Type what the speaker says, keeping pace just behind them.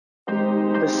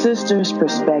Sisters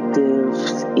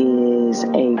Perspectives is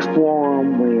a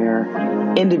forum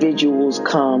where individuals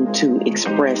come to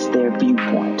express their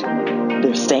viewpoint,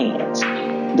 their stance,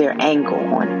 their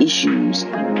angle on issues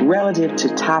relative to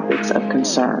topics of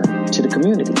concern to the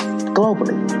community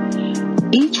globally.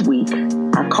 Each week,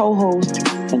 our co-host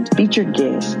and featured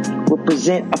guests will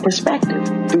present a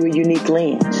perspective through a unique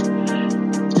lens.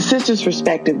 The Sisters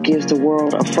Perspective gives the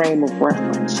world a frame of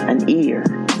reference, an ear,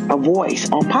 a voice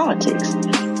on politics,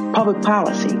 public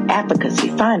policy, advocacy,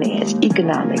 finance,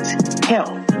 economics,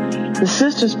 health. The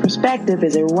Sisters Perspective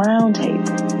is a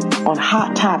roundtable on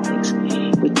hot topics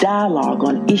with dialogue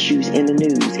on issues in the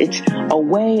news. It's a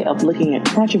way of looking at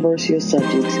controversial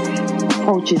subjects,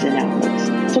 approaches, and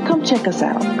outlooks. So come check us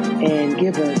out and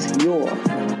give us your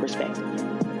perspective.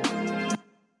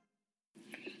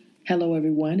 Hello,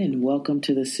 everyone, and welcome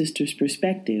to the Sisters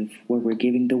Perspective, where we're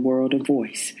giving the world a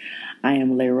voice. I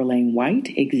am Lara Lane White,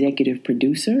 executive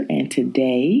producer, and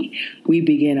today we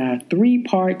begin our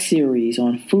 3-part series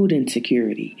on food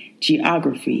insecurity,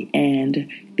 geography, and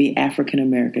the African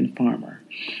American farmer.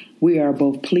 We are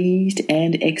both pleased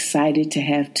and excited to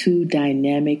have 2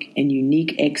 dynamic and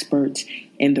unique experts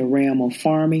in the realm of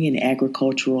farming and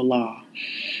agricultural law.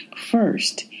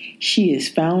 First, she is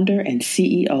founder and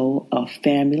CEO of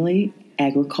Family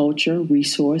Agriculture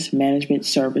Resource Management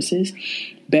Services,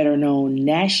 better known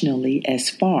nationally as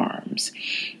FARMS.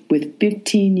 With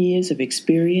 15 years of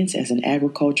experience as an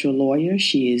agricultural lawyer,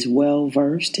 she is well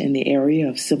versed in the area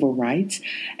of civil rights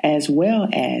as well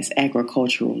as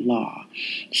agricultural law.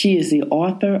 She is the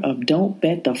author of Don't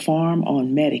Bet the Farm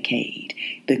on Medicaid.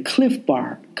 The Cliff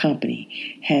Bar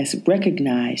Company has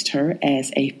recognized her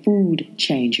as a food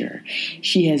changer.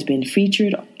 She has been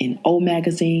featured in O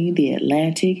Magazine, The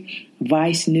Atlantic,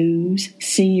 Vice News,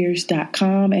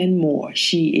 Seniors.com, and more.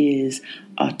 She is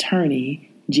attorney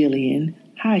Jillian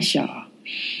Highshaw.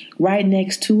 Right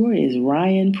next to her is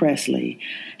Ryan Presley.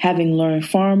 Having learned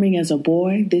farming as a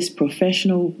boy, this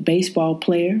professional baseball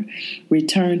player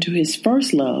returned to his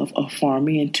first love of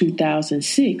farming in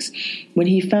 2006 when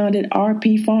he founded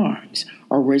RP Farms,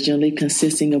 originally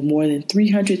consisting of more than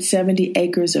 370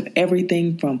 acres of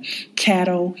everything from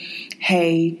cattle,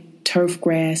 hay, turf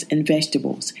grass, and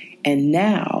vegetables, and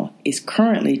now is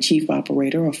currently chief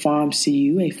operator of Farm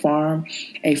CU, a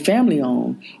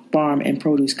family-owned farm and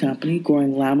produce company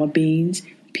growing lima beans,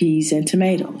 peas, and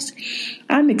tomatoes.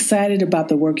 I'm excited about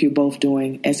the work you're both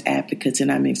doing as advocates,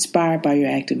 and I'm inspired by your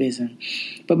activism.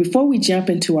 But before we jump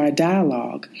into our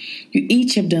dialogue, you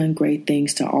each have done great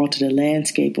things to alter the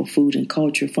landscape of food and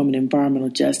culture from an environmental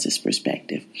justice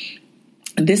perspective.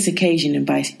 This occasion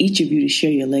invites each of you to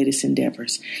share your latest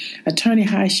endeavors. Attorney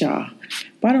Highshaw,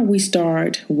 why don't we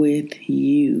start with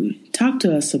you? Talk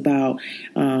to us about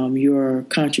your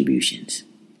contributions.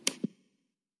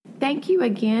 Thank you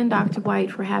again, Dr.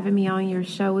 White, for having me on your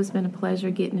show. It's been a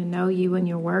pleasure getting to know you and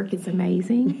your work. It's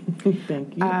amazing.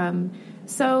 Thank you.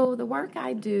 So the work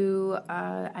I do,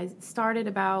 I started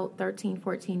about 13,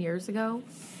 14 years ago.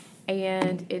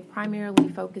 And it primarily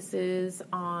focuses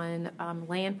on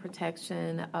land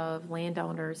protection of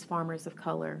landowners, farmers of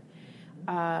color.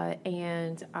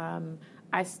 And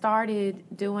I started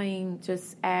doing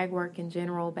just ag work in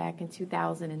general back in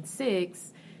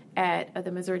 2006 at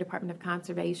the Missouri Department of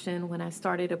Conservation when I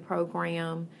started a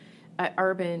program, an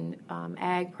urban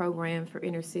ag program for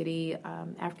inner city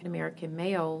African American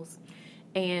males.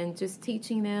 And just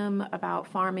teaching them about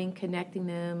farming, connecting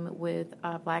them with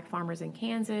black farmers in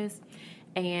Kansas,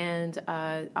 and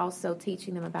also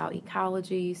teaching them about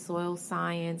ecology, soil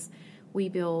science. We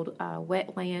build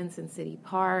wetlands and city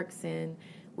parks, and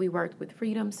we worked with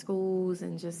freedom schools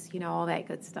and just, all that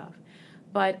good stuff.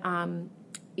 But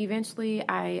eventually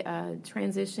I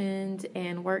transitioned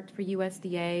and worked for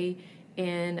USDA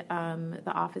in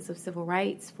the Office of Civil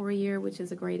Rights for a year, which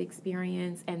is a great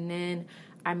experience. And then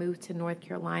I moved to North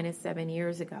Carolina 7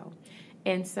 years ago.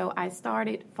 And so I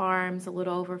started Farms a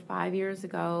little over 5 years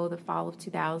ago, the fall of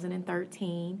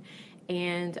 2013.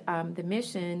 And the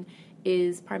mission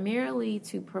is primarily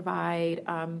to provide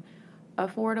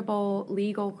affordable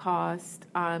legal costs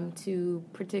to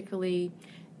particularly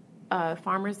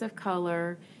farmers of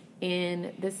color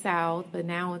in the South, but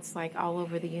now it's like all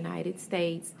over the United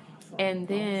States. And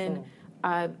then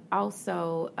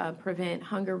also prevent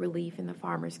hunger relief in the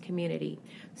farmers community.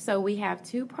 So we have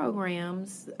 2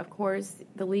 programs, of course,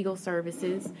 the legal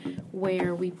services,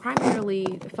 where we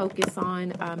primarily focus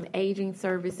on aging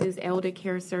services, elder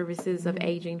care services of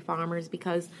aging farmers,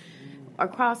 because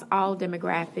across all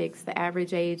demographics, the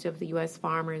average age of the U.S.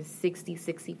 farmer is 60,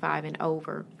 65, and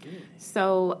over.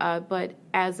 So, but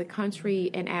as a country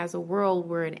and as a world,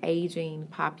 we're an aging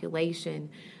population.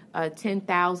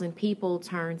 10,000 people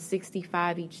turn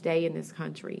 65 each day in this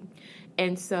country.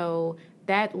 And so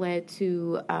that led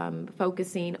to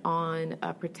focusing on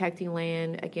protecting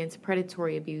land against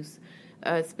predatory abuse,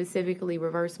 specifically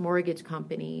reverse mortgage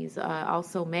companies,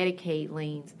 also Medicaid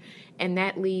liens. And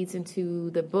that leads into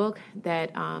the book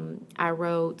that I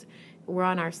wrote. We're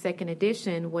on our second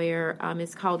edition, where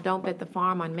it's called Don't Bet the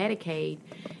Farm on Medicaid.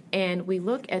 And we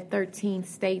look at 13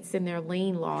 states and their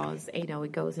lien laws. You know,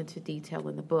 it goes into detail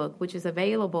in the book, which is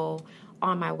available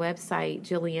on my website,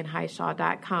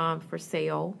 JillianHighshaw.com, for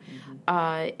sale.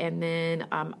 And then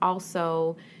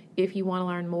also, if you want to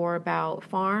learn more about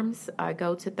farms,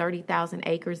 go to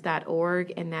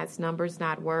 30,000acres.org, and that's numbers,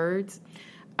 not words.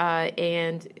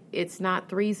 And it's not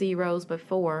 3 zeros, but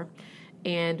 4.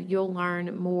 And you'll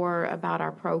learn more about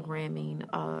our programming,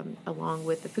 along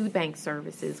with the food bank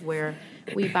services, where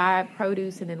we buy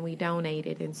produce and then we donate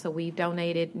it. And so we've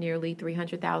donated nearly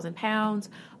 300,000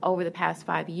 pounds over the past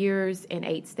 5 years in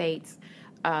 8 states.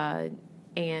 So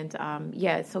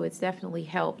it's definitely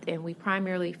helped. And we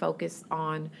primarily focus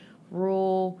on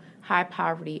rural, high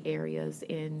poverty areas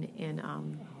in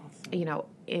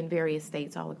various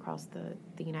states all across the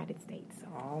United States.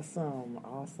 Awesome.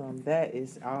 That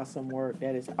is awesome work.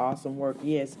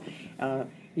 Yes.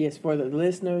 Yes, for the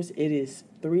listeners, it is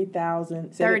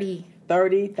 30,000 acres.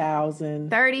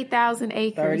 30,000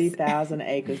 acres.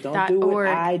 Don't do what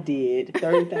I did.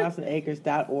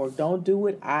 30,000acres.org. Don't do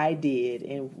what I did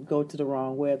and go to the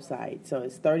wrong website. So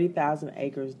it's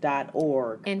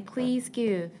 30,000acres.org. And please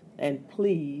give. You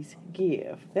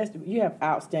have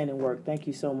outstanding work. Thank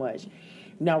you so much.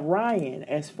 Now, Ryan,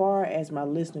 as far as my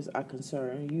listeners are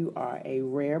concerned, you are a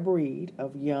rare breed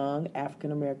of young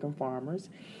African-American farmers.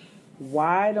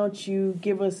 Why don't you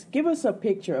give us a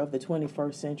picture of the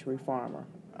 21st century farmer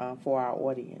for our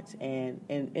audience and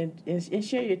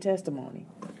share your testimony?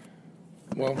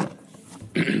 Well,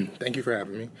 thank you for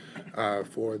having me.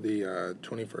 For the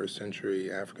 21st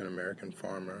century African-American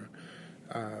farmer,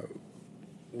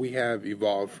 we have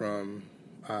evolved from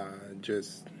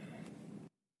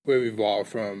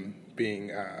being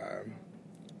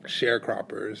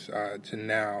sharecroppers to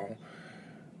now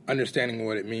understanding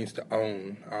what it means to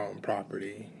own our own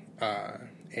property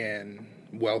and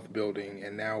wealth building.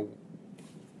 And now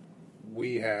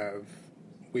we are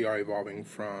evolving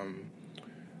from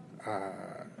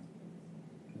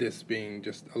this being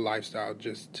just a lifestyle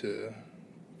just to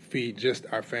feed just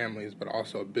our families, but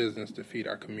also a business to feed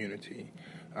our community.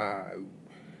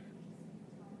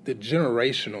 The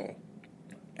generational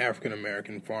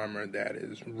African-American farmer that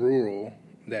is rural,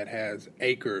 that has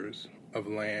acres of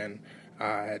land,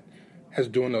 has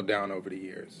dwindled down over the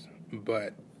years.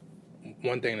 But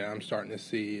one thing that I'm starting to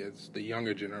see is the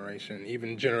younger generation,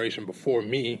 even generation before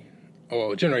me,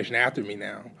 or generation after me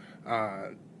now,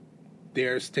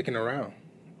 they're sticking around,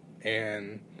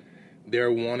 and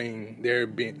they're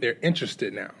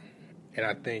interested now. And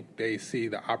I think they see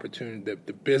the opportunity,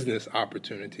 the business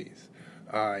opportunities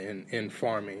in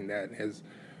farming that has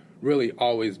really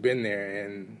always been there,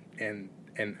 and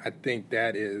I think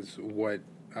that is what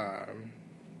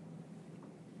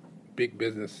big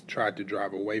business tried to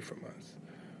drive away from us,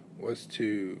 was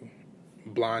to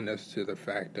blind us to the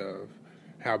fact of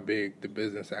how big the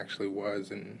business actually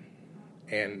was, and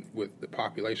with the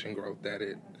population growth that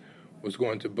it was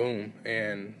going to boom.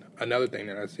 And another thing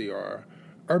that I see are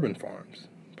urban farms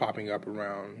popping up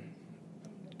around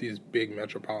these big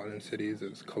metropolitan cities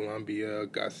as Columbia,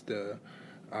 Augusta,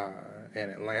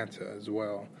 and Atlanta as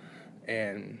well.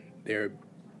 And they're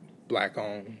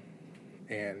Black-owned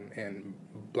and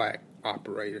Black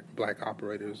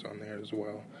operators on there as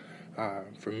well.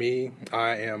 For me,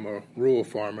 I am a rural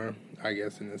farmer, I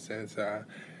guess, in the sense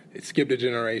it skipped a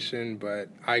generation, but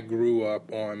I grew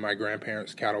up on my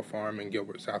grandparents' cattle farm in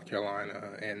Gilbert, South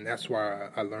Carolina, and that's why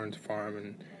I learned to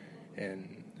farm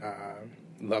and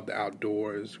love the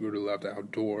outdoors, grew to love the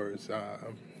outdoors. I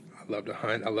love to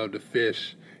hunt, I love to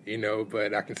fish,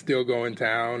 but I can still go in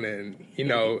town and,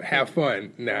 have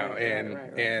fun now.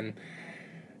 And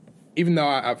even though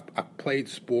I've played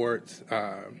sports,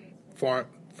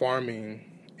 farming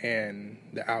and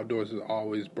the outdoors has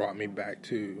always brought me back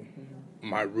to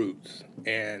my roots.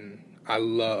 And I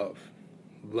love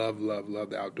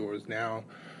the outdoors. Now,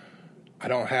 I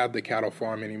don't have the cattle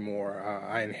farm anymore.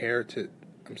 I inherited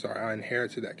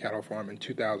that cattle farm in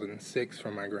 2006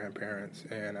 from my grandparents,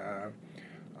 and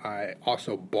I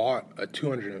also bought a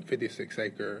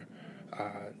 256-acre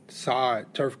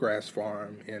sod turfgrass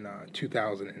farm in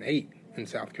 2008 in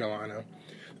South Carolina.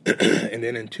 And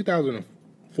then in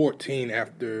 2014,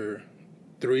 after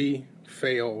 3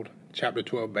 failed Chapter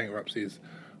 12 bankruptcies,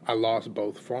 I lost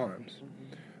both farms.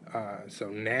 So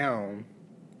now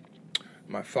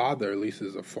my father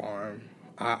leases a farm.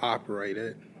 I operate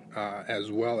it,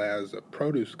 as well as a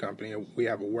produce company. We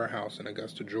have a warehouse in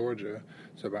Augusta, Georgia.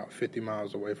 It's about 50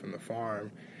 miles away from the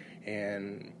farm.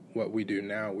 And what we do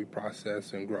now, we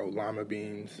process and grow lima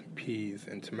beans, peas,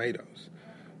 and tomatoes.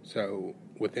 So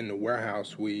within the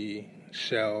warehouse, we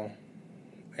shell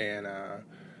and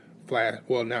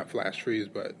not flash freeze,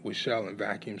 but we shell and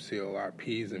vacuum seal our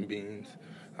peas and beans.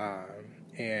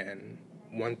 And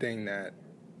one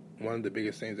of the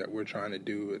biggest things that we're trying to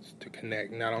do is to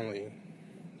connect not only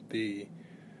the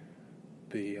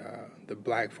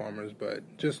black farmers, but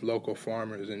just local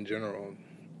farmers in general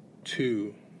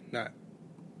to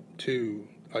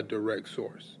a direct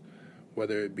source,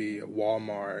 whether it be a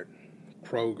Walmart,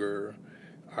 Kroger,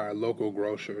 our local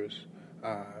grocers,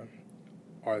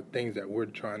 are things that we're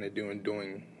trying to do and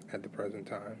doing at the present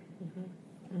time.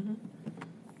 Mm-hmm. Mm-hmm.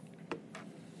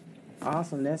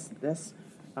 Awesome. That's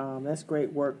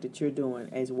great work that you're doing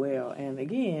as well. And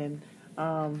again,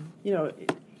 a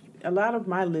lot of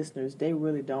my listeners, they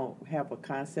really don't have a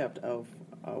concept of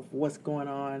what's going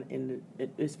on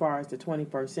as far as the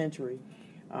 21st century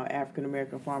African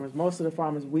American farmers. Most of the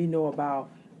farmers we know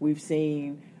about, we've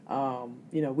seen.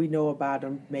 We know about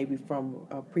them maybe from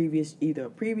either a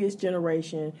previous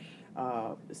generation,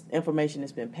 information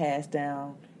that's been passed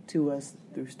down to us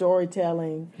through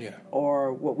storytelling,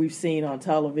 or what we've seen on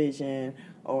television,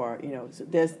 or so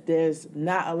there's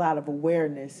not a lot of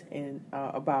awareness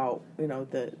about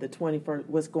the 21st,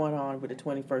 what's going on with the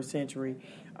 21st century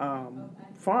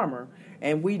farmer,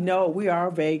 and we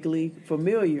are vaguely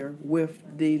familiar with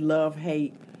the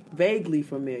love-hate. Vaguely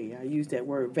familiar. I use that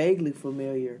word, vaguely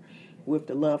familiar, with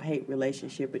the love-hate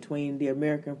relationship between the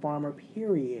American farmer,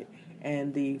 period,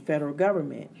 and the federal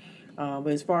government. But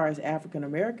as far as African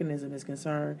Americanism is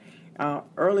concerned,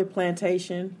 early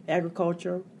plantation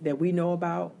agriculture that we know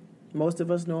about, most of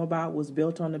us know about, was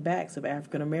built on the backs of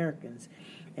African Americans.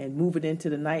 And moving into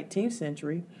the 19th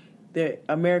century, the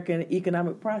American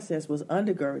economic process was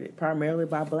undergirded primarily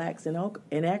by blacks in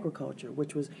agriculture,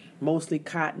 which was mostly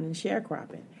cotton and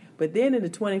sharecropping. But then in the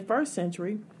 21st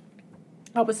century,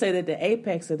 I would say that the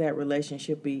apex of that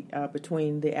relationship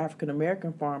between the African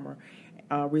American farmer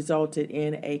resulted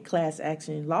in a class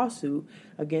action lawsuit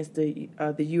against the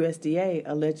USDA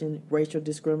alleging racial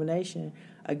discrimination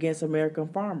against American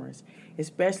farmers,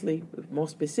 especially,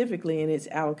 most specifically, in its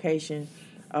allocation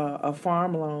of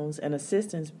farm loans and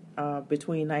assistance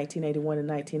between 1981 and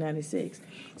 1996.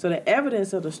 So the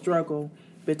evidence of the struggle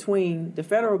between the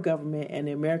federal government and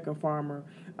the American farmer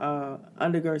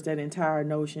undergirds that entire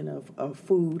notion of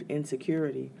food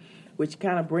insecurity, which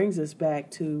kind of brings us back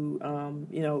to,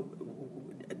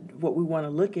 what we want to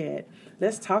look at.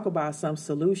 Let's talk about some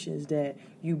solutions that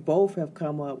you both have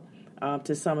come up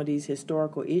to some of these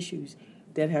historical issues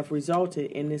that have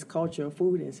resulted in this culture of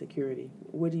food insecurity.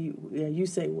 What do you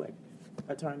say what,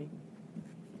 Attorney?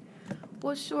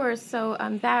 Well, sure. So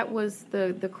that was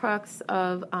the crux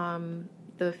of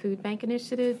the Food Bank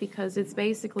Initiative, because it's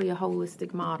basically a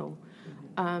holistic model.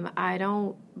 I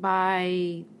don't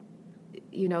buy,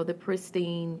 the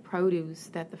pristine produce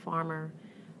that the farmer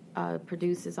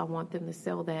produces. I want them to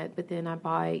sell that, but then I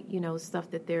buy,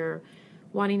 stuff that they're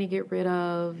wanting to get rid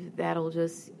of that'll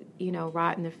just,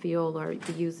 rot in the field or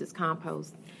be used as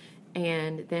compost.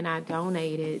 And then I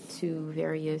donate it to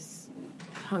various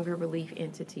hunger relief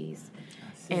entities.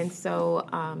 And so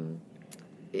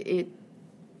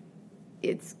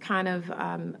it's kind of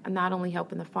not only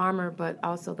helping the farmer, but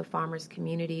also the farmer's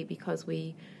community, because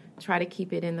we try to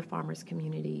keep it in the farmer's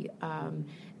community.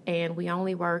 And we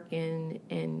only work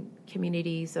in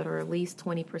communities that are at least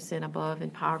 20% above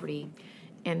in poverty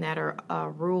and that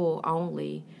are rural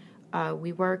only.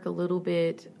 We work a little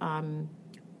bit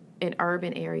in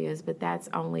urban areas, but that's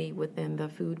only within the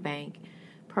food bank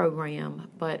program.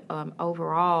 But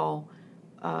overall,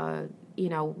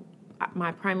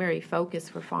 my primary focus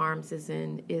for farms is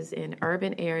in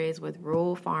urban areas with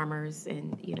rural farmers,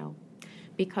 and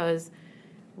because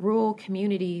rural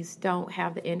communities don't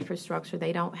have the infrastructure,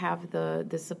 they don't have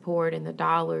the support and the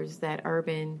dollars that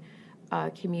urban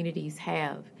communities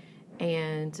have.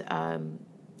 And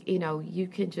you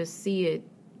can just see it.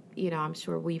 I'm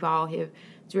sure we've all have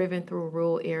driven through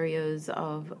rural areas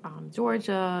of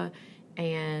Georgia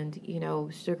and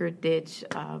Sugar Ditch,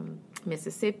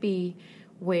 Mississippi,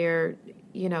 where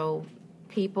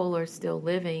people are still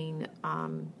living.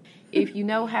 If you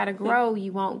know how to grow,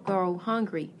 you won't go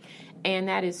hungry, and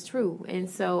that is true. And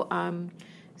so,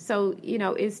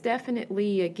 it's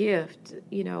definitely a gift,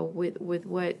 with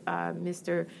what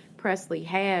Mr. Presley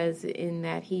has, in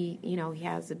that he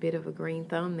has a bit of a green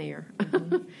thumb there.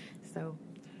 Mm-hmm. So.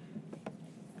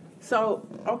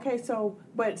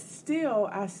 But still,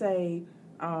 I say,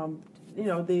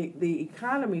 the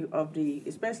economy of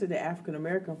especially the African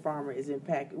American farmer is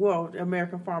impacted. Well, the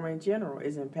American farmer in general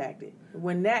is impacted.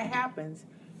 When that happens,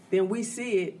 then we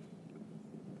see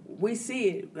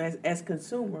it as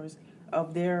consumers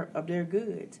of their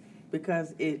goods,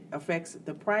 because it affects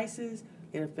the prices,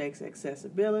 it affects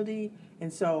accessibility,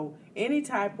 and so any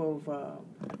type of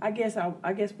I guess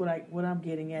what I'm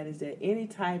getting at is that any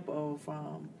type of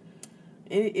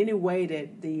any way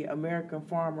that the American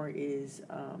farmer is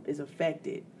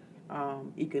affected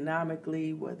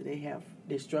economically, whether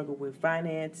they struggle with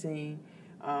financing,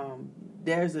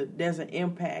 there's an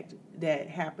impact that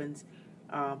happens.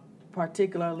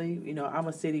 Particularly, I'm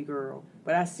a city girl,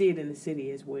 but I see it in the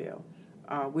city as well.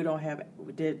 We don't have,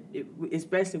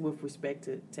 especially with respect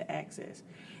to access.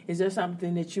 Is there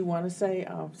something that you want to say?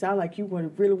 Sound like you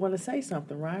really want to say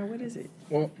something, Ryan. What is it?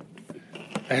 Well,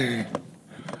 I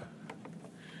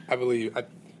believe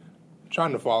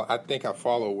trying to follow. I think I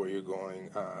follow where you're going.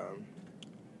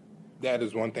 That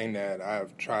is one thing that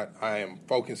I am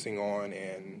focusing on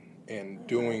and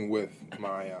doing with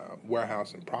my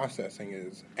warehouse and processing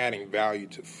is adding value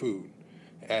to food,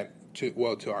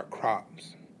 to our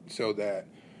crops, so that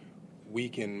we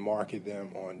can market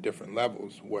them on different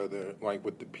levels. Whether, like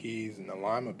with the peas and the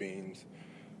lima beans,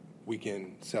 we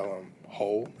can sell them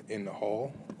whole,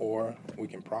 or we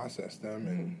can process them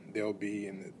and they'll be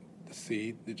in the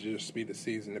seed. They just be the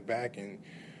seeds in the back, and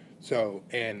so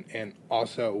and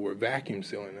also we're vacuum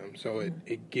sealing them, so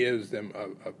it gives them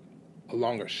a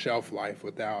longer shelf life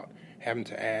without having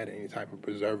to add any type of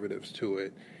preservatives to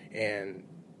it, and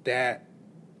that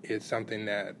is something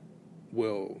that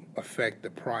will affect the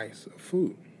price of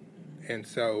food. And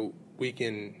so we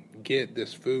can get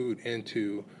this food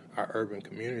into our urban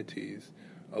communities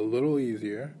a little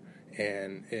easier,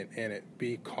 and it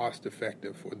be cost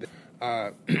effective for them,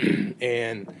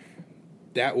 and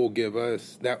that will give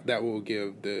us that will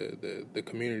give the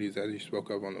communities, as you spoke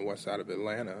of on the west side of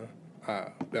Atlanta,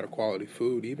 better quality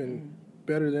food, even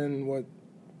better than what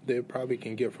they probably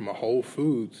can get from a Whole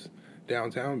Foods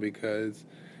downtown, because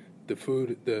the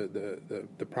food,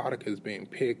 the product is being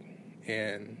picked,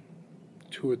 and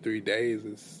 2 or 3 days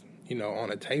is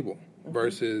on a table,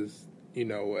 versus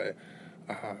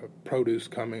produce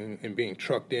coming and being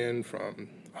trucked in from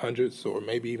hundreds or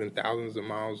maybe even thousands of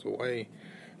miles away.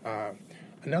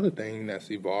 Another thing that's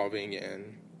evolving,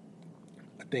 and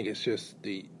I think it's just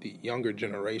the younger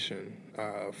generation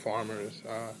farmers,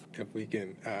 if we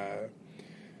can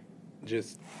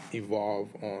just evolve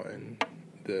on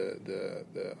the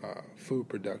food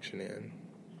production end,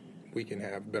 we can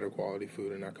have better quality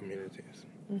food in our communities.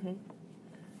 Mm-hmm.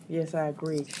 Yes, I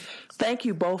agree. Thank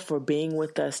you both for being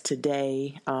with us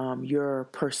today. Your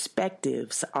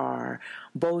perspectives are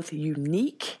both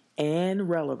unique and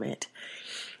relevant.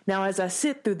 Now, as I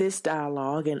sit through this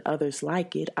dialogue and others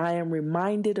like it, I am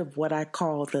reminded of what I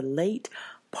call the late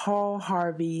Paul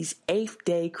Harvey's 8th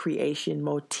day creation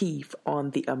motif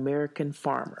on the American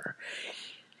farmer,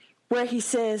 where he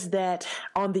says that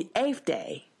on the 8th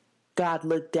day, God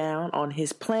looked down on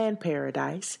his planned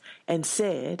paradise and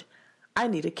said, I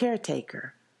need a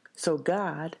caretaker. So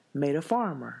God made a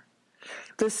farmer.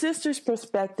 The Sisters'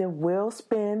 Perspective will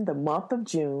spend the month of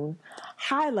June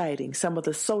highlighting some of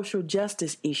the social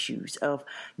justice issues of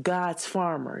God's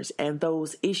farmers and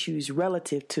those issues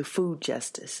relative to food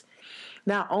justice.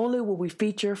 Not only will we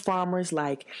feature farmers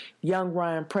like young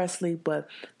Ryan Presley, but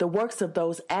the works of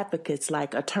those advocates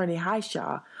like Attorney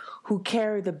Highshaw, who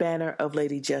carry the banner of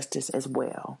Lady Justice as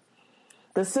well.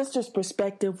 The Sisters'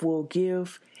 Perspective will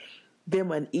give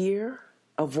them an ear,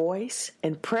 a voice,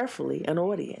 and prayerfully an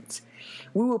audience.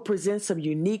 We will present some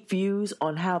unique views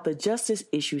on how the justice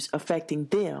issues affecting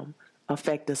them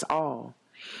affect us all.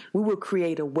 We will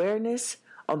create awareness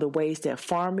on the ways that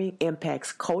farming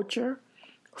impacts culture,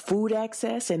 food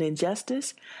access, and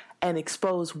injustice, and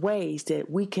expose ways that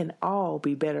we can all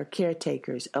be better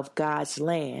caretakers of God's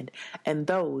land and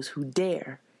those who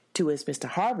dare to, as Mr.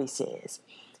 Harvey says,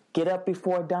 get up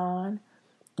before dawn,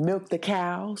 milk the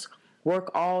cows,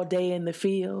 work all day in the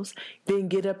fields, then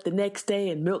get up the next day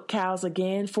and milk cows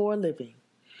again for a living.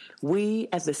 We,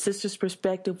 as the Sisters'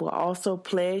 Perspective, will also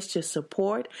pledge to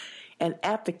support and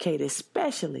advocate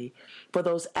especially for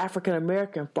those African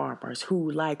American farmers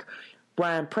who, like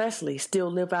Ryan Presley,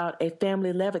 still live out a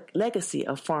family legacy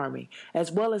of farming,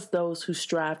 as well as those who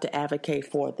strive to advocate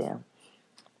for them.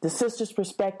 The Sisters'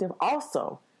 Perspective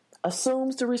also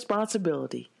assumes the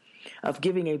responsibility of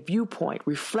giving a viewpoint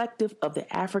reflective of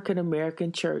the African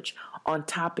American church on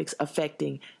topics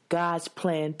affecting God's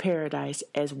planned paradise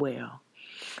as well.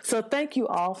 So thank you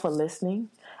all for listening.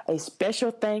 A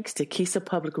special thanks to Kisa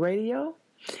Public Radio.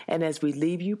 And as we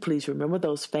leave you, please remember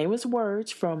those famous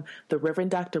words from the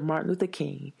Reverend Dr. Martin Luther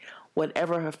King.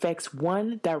 Whatever affects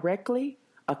one directly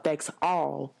affects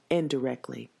all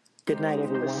indirectly. Good night,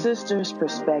 everyone. The Sisters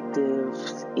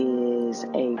Perspectives is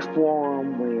a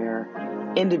forum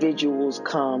where individuals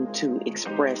come to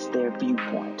express their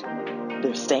viewpoint,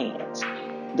 their stance,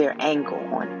 their angle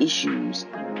on issues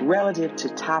relative to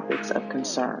topics of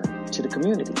concern to the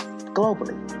community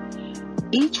globally.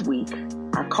 Each week,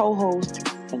 our co-host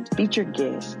and featured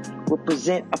guests will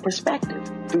present a perspective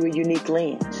through a unique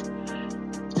lens.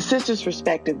 The Sisters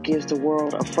Perspective gives the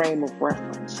world a frame of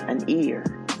reference, an ear,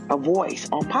 a voice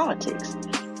on politics,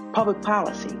 public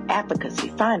policy, advocacy,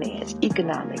 finance,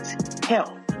 economics,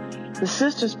 health. The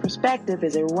Sisters Perspective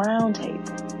is a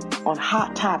roundtable on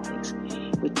hot topics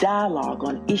with dialogue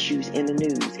on issues in the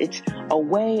news. It's a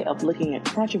way of looking at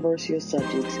controversial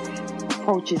subjects,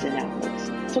 approaches, and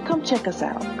outlooks. So come check us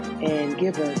out and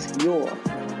give us your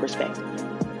perspective.